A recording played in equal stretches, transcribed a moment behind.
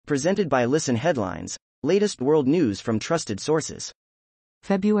Presented by Listen Headlines, latest world news from trusted sources.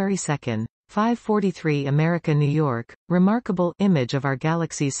 February 2nd, 5:43 America, New York, remarkable image of our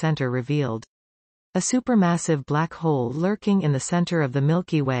galaxy's center revealed. A supermassive black hole lurking in the center of the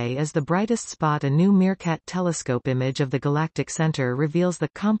Milky Way is the brightest spot. A new Meerkat telescope image of the galactic center reveals the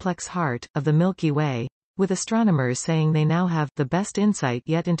complex heart of the Milky Way, with astronomers saying they now have the best insight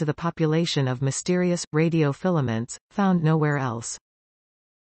yet into the population of mysterious radio filaments found nowhere else.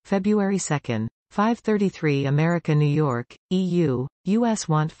 February 2nd, 5:33 America, New York, EU, US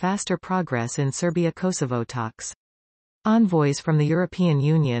want faster progress in Serbia-Kosovo talks. Envoys from the European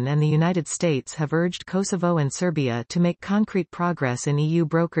Union and the United States have urged Kosovo and Serbia to make concrete progress in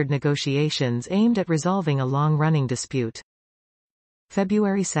EU-brokered negotiations aimed at resolving a long-running dispute.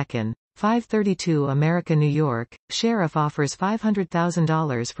 February 2nd, 5:32 America, New York, sheriff offers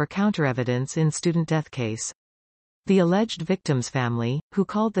 $500,000 for counterevidence in student death case. The alleged victim's family, who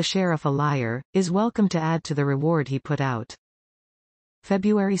called the sheriff a liar, is welcome to add to the reward he put out.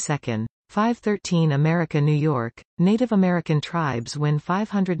 February 2nd, 5:13 America, New York, Native American tribes win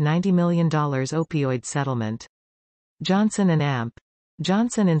 $590 million opioid settlement. Johnson and Amp.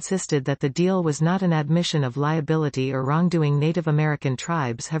 Johnson insisted that the deal was not an admission of liability or wrongdoing. Native American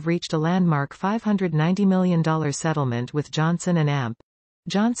tribes have reached a landmark $590 million settlement with Johnson and Amp.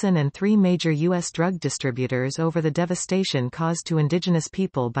 Johnson and three major U.S. drug distributors over the devastation caused to indigenous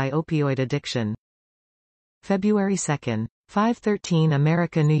people by opioid addiction. February 2nd, 5:13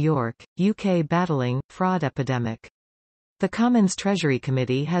 America, New York, UK battling fraud epidemic. The Commons Treasury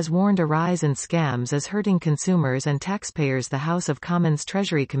Committee has warned a rise in scams is hurting consumers and taxpayers. The House of Commons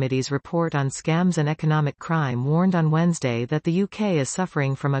Treasury Committee's report on scams and economic crime warned on Wednesday that the UK is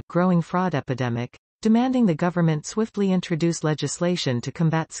suffering from a growing fraud epidemic, demanding the government swiftly introduce legislation to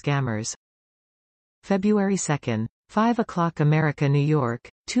combat scammers. February 2nd, 5 o'clock America, New York,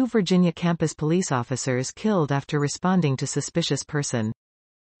 two Virginia campus police officers killed after responding to suspicious person.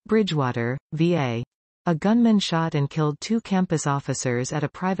 Bridgewater, VA. A gunman shot and killed two campus officers at a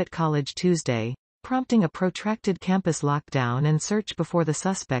private college Tuesday, prompting a protracted campus lockdown and search before the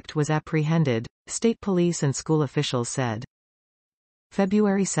suspect was apprehended, state police and school officials said.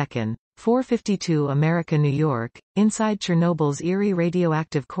 February 2nd, 4:52 America, New York, inside Chernobyl's eerie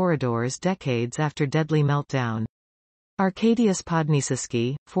radioactive corridors decades after deadly meltdown. Arkadiusz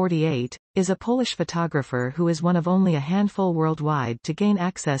Podniecki, 48, is a Polish photographer who is one of only a handful worldwide to gain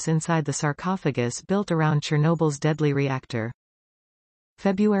access inside the sarcophagus built around Chernobyl's deadly reactor.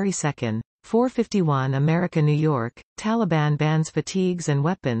 February 2nd, 4:51 America, New York, Taliban bans fatigues and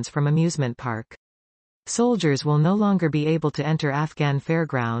weapons from amusement park. Soldiers will no longer be able to enter Afghan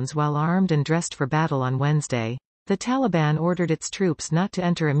fairgrounds while armed and dressed for battle. On Wednesday, the Taliban ordered its troops not to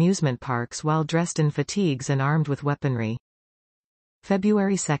enter amusement parks while dressed in fatigues and armed with weaponry.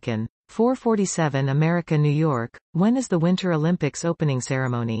 February 2nd, 4:47 America, New York, when is the Winter Olympics opening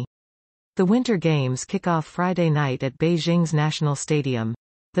ceremony? The Winter Games kick off Friday night at Beijing's National Stadium.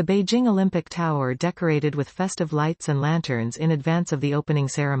 The Beijing Olympic Tower decorated with festive lights and lanterns in advance of the opening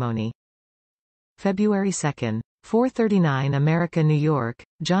ceremony. February 2nd, 4:39 America, New York,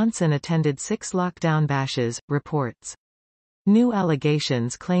 Johnson attended 6 lockdown bashes, reports. New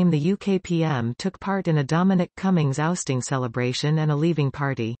allegations claim the UK PM took part in a Dominic Cummings ousting celebration and a leaving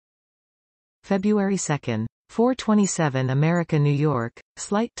party. February 2nd, 4:27 America, New York,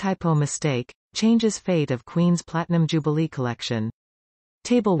 slight typo mistake, changes fate of Queen's Platinum Jubilee collection.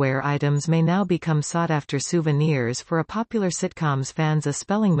 Tableware items may now become sought-after souvenirs for a popular sitcom's fans. A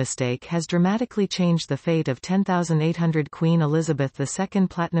spelling mistake has dramatically changed the fate of 10,800 Queen Elizabeth II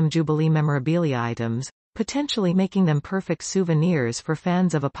Platinum Jubilee memorabilia items, potentially making them perfect souvenirs for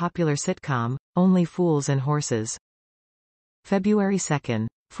fans of a popular sitcom, Only Fools and Horses. February 2nd,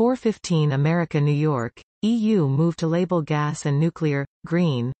 4:15 America, New York, EU move to label gas and nuclear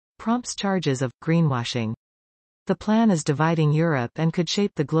green, prompts charges of greenwashing. The plan is dividing Europe and could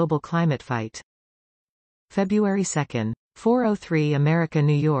shape the global climate fight. February 2nd, 4:03 America,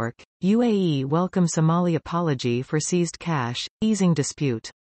 New York, UAE welcomes Somali apology for seized cash, easing dispute.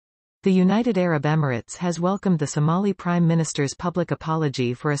 The United Arab Emirates has welcomed the Somali Prime Minister's public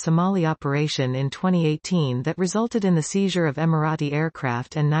apology for a Somali operation in 2018 that resulted in the seizure of Emirati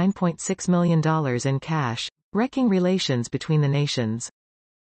aircraft and $9.6 million in cash, wrecking relations between the nations.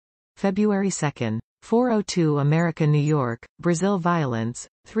 February 2nd, 4:02 America, New York, Brazil violence,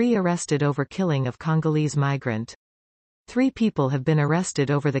 3 arrested over killing of Congolese migrant. 3 people have been arrested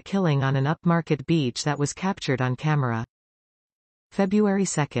over the killing on an upmarket beach that was captured on camera. February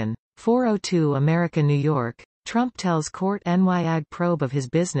 2nd, 4:02 America, New York, Trump tells court NYAG probe of his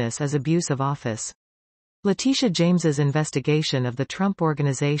business as abuse of office. Letitia James's investigation of the Trump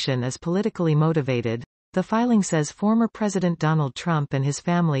Organization is politically motivated. The filing says former President Donald Trump and his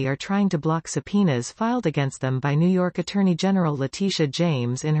family are trying to block subpoenas filed against them by New York Attorney General Letitia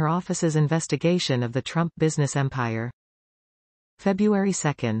James in her office's investigation of the Trump business empire. February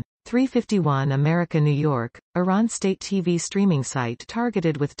 2. 3:51 America New York, Iran state TV streaming site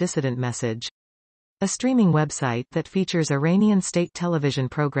targeted with dissident message. A streaming website that features Iranian state television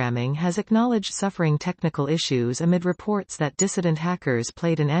programming has acknowledged suffering technical issues amid reports that dissident hackers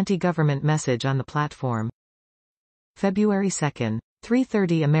played an anti-government message on the platform. February 2.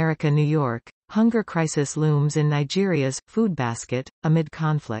 3:30 America New York, hunger crisis looms in Nigeria's food basket, amid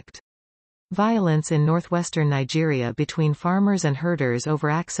conflict. Violence in northwestern Nigeria between farmers and herders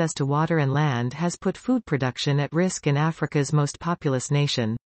over access to water and land has put food production at risk in Africa's most populous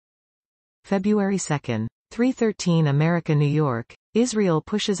nation. February 2. 3:13 America New York, Israel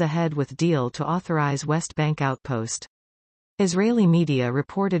pushes ahead with deal to authorize West Bank outpost. Israeli media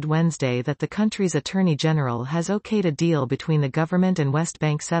reported Wednesday that the country's attorney general has okayed a deal between the government and West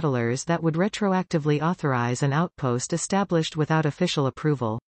Bank settlers that would retroactively authorize an outpost established without official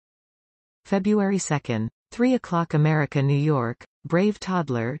approval. February 2. 3 o'clock America New York, brave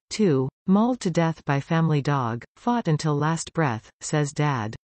toddler, 2, mauled to death by family dog, fought until last breath, says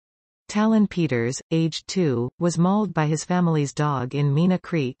dad. Talon Peters, aged 2, was mauled by his family's dog in Meena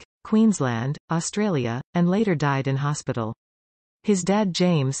Creek, Queensland, Australia, and later died in hospital. His dad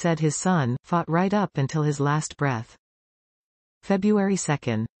James said his son fought right up until his last breath. February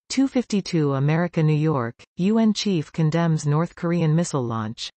 2. 2:52 America New York, UN chief condemns North Korean missile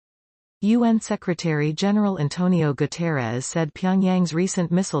launch. UN Secretary-General Antonio Guterres said Pyongyang's recent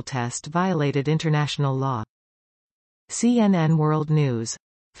missile test violated international law. CNN World News.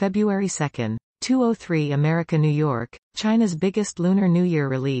 February 2. 2:03 America New York, China's biggest Lunar New Year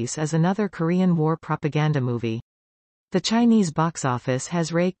release is another Korean War propaganda movie. The Chinese box office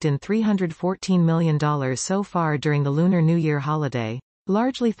has raked in $314 million so far during the Lunar New Year holiday,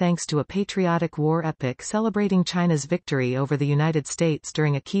 largely thanks to a patriotic war epic celebrating China's victory over the United States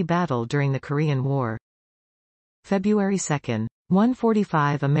during a key battle during the Korean War. February 2.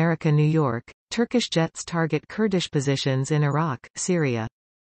 1:45 America New York, Turkish jets target Kurdish positions in Iraq, Syria.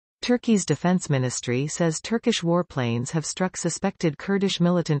 Turkey's defense ministry says Turkish warplanes have struck suspected Kurdish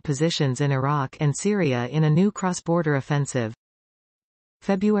militant positions in Iraq and Syria in a new cross-border offensive.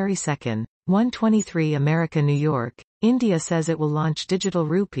 February 2. 1:23 America New York, India says it will launch digital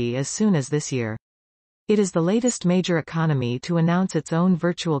rupee as soon as this year. It is the latest major economy to announce its own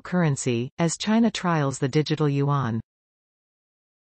virtual currency, as China trials the digital yuan.